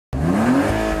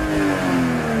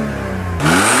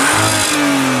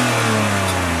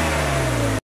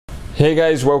Hey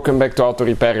guys, welcome back to Auto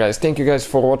Repair guys. Thank you guys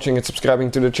for watching and subscribing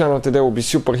to the channel. Today will be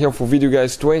super helpful video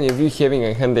guys to any of you having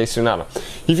a Hyundai Sonata.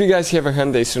 If you guys have a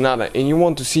Hyundai Sonata and you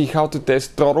want to see how to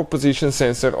test throttle position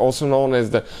sensor, also known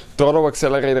as the throttle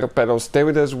accelerator pedal, stay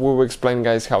with us, we will explain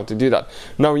guys how to do that.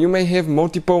 Now you may have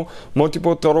multiple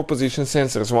throttle position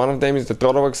sensors. One of them is the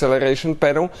throttle acceleration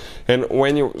pedal, and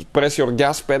when you press your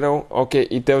gas pedal, okay,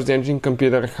 it tells the engine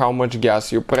computer how much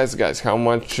gas you press guys, how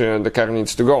much the car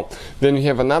needs to go. Then you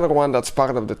have another one that's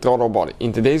part of the throttle body.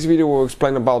 In today's video we'll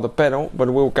explain about the pedal, but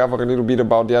we'll cover a little bit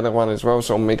about the other one as well,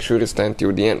 so make sure to stay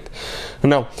until the end.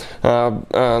 Now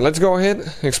let's go ahead,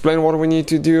 explain what we need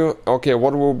to do, okay,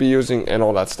 what we'll be using and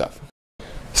all that stuff.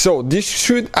 So this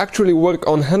should actually work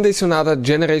on Hyundai Sonata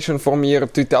generation from year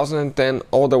 2010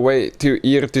 all the way to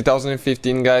year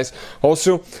 2015 guys.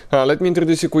 Also let me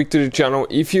introduce you quick to the channel.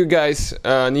 If you guys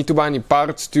need to buy any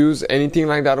parts, tools, anything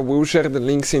like that, we'll share the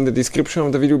links in the description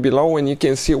of the video below, and you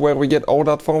can see where we get all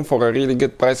that from for a really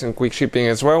good price and quick shipping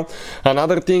as well.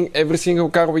 Another thing, every single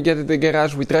car we get at the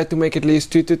garage, we try to make at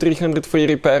least 200 to 300 free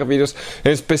repair videos,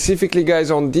 and specifically guys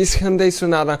on this Hyundai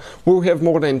Sonata we'll have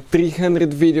more than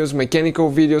 300 videos, mechanical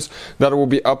videos that will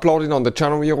be uploaded on the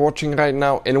channel you're watching right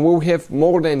now, and we'll have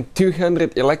more than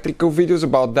 200 electrical videos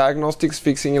about diagnostics,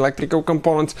 fixing electrical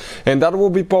components, and that will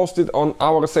be posted on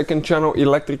our second channel,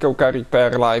 Electrical Car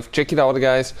Repair Live. Check it out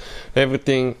guys,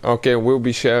 everything okay will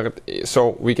be shared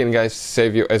so we can guys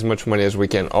save you as much money as we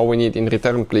can. All we need in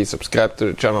return, please subscribe to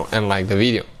the channel and like the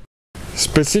video.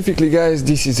 Specifically guys,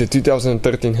 this is a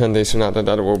 2013 Hyundai Sonata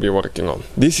that we'll be working on.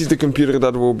 This is the computer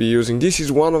that we'll be using. This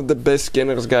is one of the best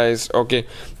scanners guys, okay,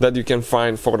 that you can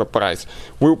find for the price.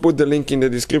 We'll put the link in the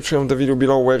description of the video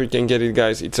below where you can get it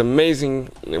guys. It's amazing,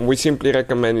 we simply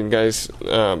recommend it guys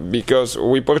because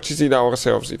we purchased it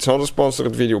ourselves. It's not a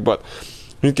sponsored video, but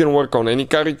you can work on any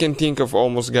car you can think of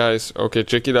almost guys, okay,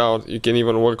 check it out. You can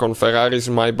even work on Ferraris,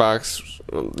 Maybachs,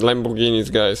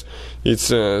 Lamborghinis guys. It's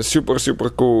super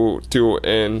cool too,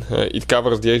 and it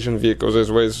covers the Asian vehicles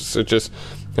as well, such as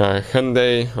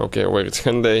Hyundai, okay, where it's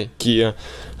Hyundai, Kia,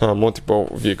 multiple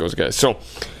vehicles guys. So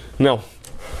now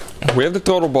we have the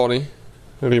throttle body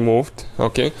removed,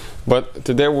 okay, but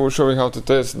today we'll show you how to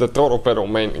test the throttle pedal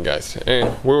mainly guys,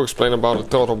 and we'll explain about the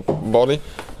throttle body,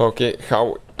 okay,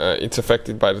 how it's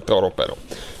affected by the throttle pedal.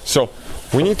 So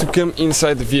we need to come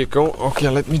inside the vehicle. Okay,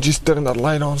 let me just turn that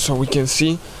light on so we can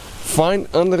see. Find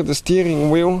under the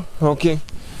steering wheel, okay,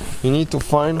 you need to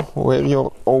find where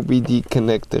your OBD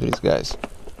connector is guys.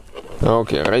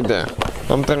 Okay, right there.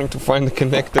 I'm trying to find the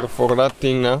connector for that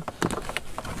thing now.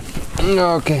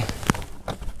 Okay,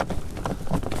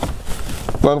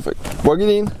 perfect. Plug it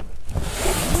in.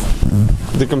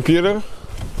 The computer,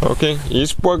 okay,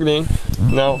 is plugged in.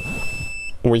 Now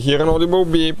we hear an audible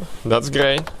beep. That's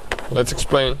great. Let's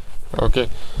explain. Okay,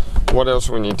 what else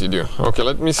we need to do? Okay,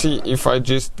 let me see if I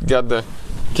just got the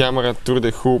camera through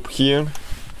the hoop here.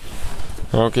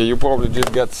 Okay, you probably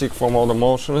just got sick from all the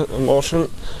motion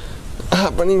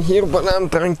happening here, but I'm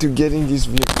trying to get in this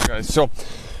vehicle guys. So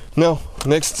now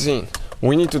next thing,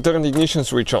 we need to turn the ignition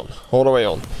switch on, all the way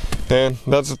on, and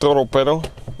that's the throttle pedal,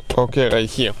 okay, right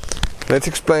here. Let's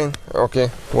explain, okay,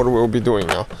 what we'll be doing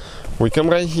now. We come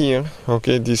right here,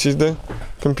 okay, this is the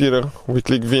computer, we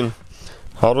click VIN,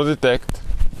 auto detect.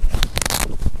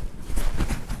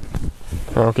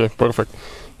 Okay, perfect.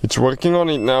 It's working on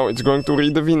it now, it's going to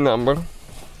read the VIN number.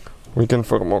 We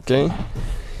confirm, okay.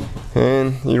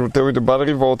 And it will tell you the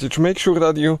battery voltage. Make sure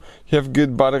that you have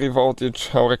good battery voltage.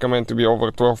 I recommend to be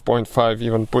over 12.5,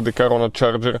 even put the car on a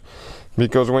charger,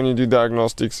 because when you do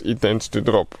diagnostics it tends to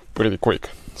drop pretty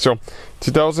quick. So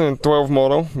 2012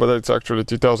 model, but it's actually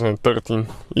 2013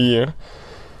 year.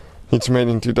 It's made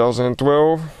in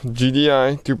 2012,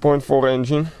 GDI 2.4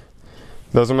 engine.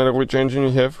 Doesn't matter which engine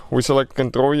you have. We select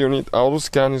control unit. Auto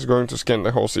scan is going to scan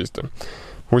the whole system.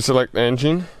 We select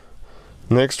engine.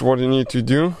 Next, what you need to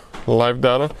do, live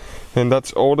data, and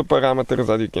that's all the parameters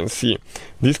that you can see.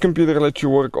 This computer lets you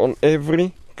work on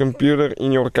every computer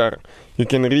in your car. You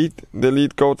can read,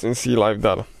 delete codes and see live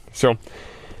data. So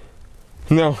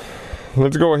now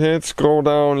let's go ahead, scroll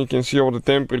down. You can see all the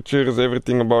temperatures,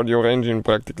 everything about your engine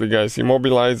practically guys.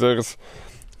 Immobilizers,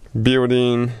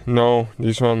 built-in, no,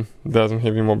 this one doesn't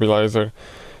have immobilizer.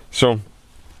 So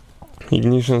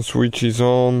ignition switch is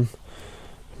on,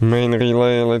 main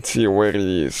relay, let's see where it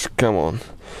is, come on.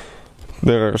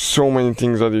 There are so many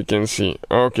things that you can see.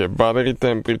 Okay, battery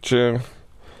temperature,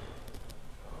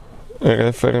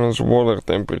 reference water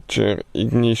temperature,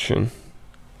 ignition.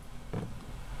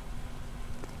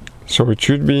 So it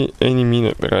should be any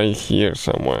minute right here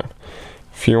somewhere.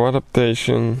 Fuel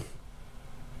adaptation,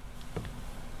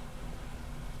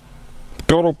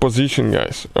 throttle position,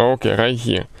 guys. Okay, right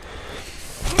here.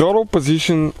 Throttle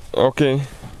position, okay,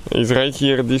 is right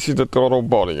here. This is the throttle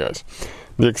body, guys.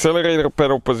 The accelerator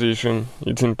pedal position,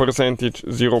 it's in percentage,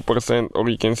 0%, or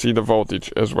you can see the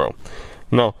voltage as well.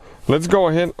 Now, let's go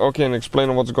ahead, okay, and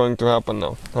explain what's going to happen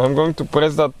now. I'm going to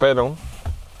press that pedal.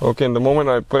 Okay, and the moment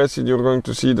I press it, you're going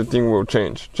to see the thing will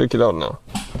change. Check it out now.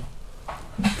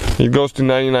 It goes to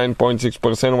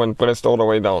 99.6% when pressed all the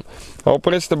way down. I'll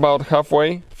press about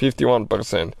halfway,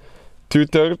 51%.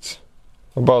 2/3,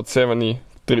 about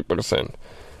 73%.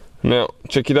 Now,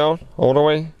 check it out, all the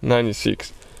way,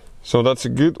 96. So that's a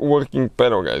good working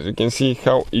pedal, guys. You can see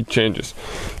how it changes.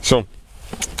 So,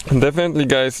 definitely,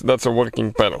 guys, that's a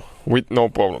working pedal with no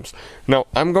problems. Now,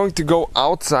 I'm going to go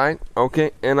outside,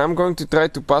 okay, and I'm going to try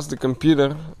to pass the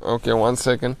computer. Okay, 1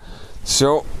 second.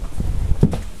 So,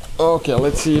 okay,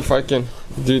 let's see if I can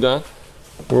do that.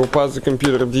 We'll pass the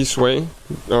computer this way.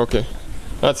 Okay,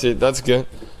 that's it, that's good.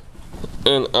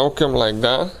 And I'll come like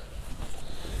that.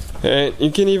 And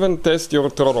you can even test your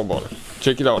throttle body.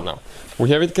 Check it out now.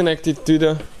 We have it connected to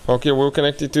the, okay, we'll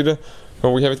connect it to the,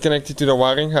 we have it connected to the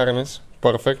wiring harness.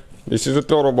 Perfect. This is the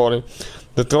throttle body.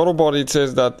 The throttle body, it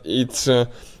says that it's at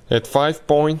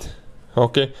 5.2,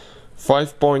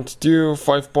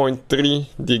 5.3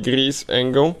 degrees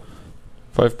angle.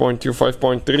 5.2,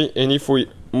 5.3, and if we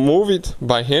move it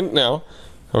by hand now,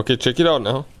 okay, check it out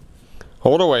now,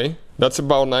 all the way, that's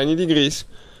about 90 degrees.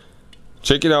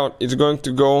 Check it out, it's going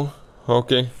to go,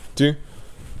 okay, to,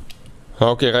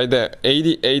 okay, right there,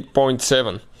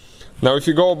 88.7. Now if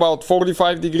you go about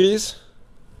 45 degrees,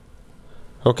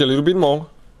 okay, a little bit more,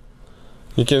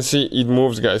 you can see it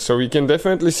moves, guys. So you can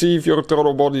definitely see if your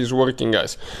throttle body is working,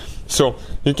 guys. So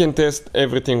you can test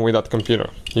everything with that computer.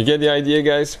 You get the idea,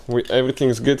 guys.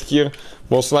 Everything's good here,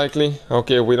 most likely.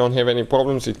 Okay, we don't have any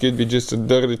problems. It could be just a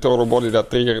dirty throttle body that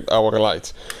triggered our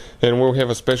lights. And we'll have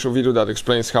a special video that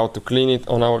explains how to clean it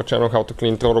on our channel, how to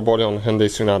clean throttle body on Hyundai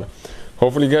Sonata.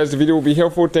 Hopefully, guys, the video will be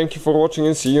helpful. Thank you for watching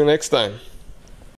and see you next time.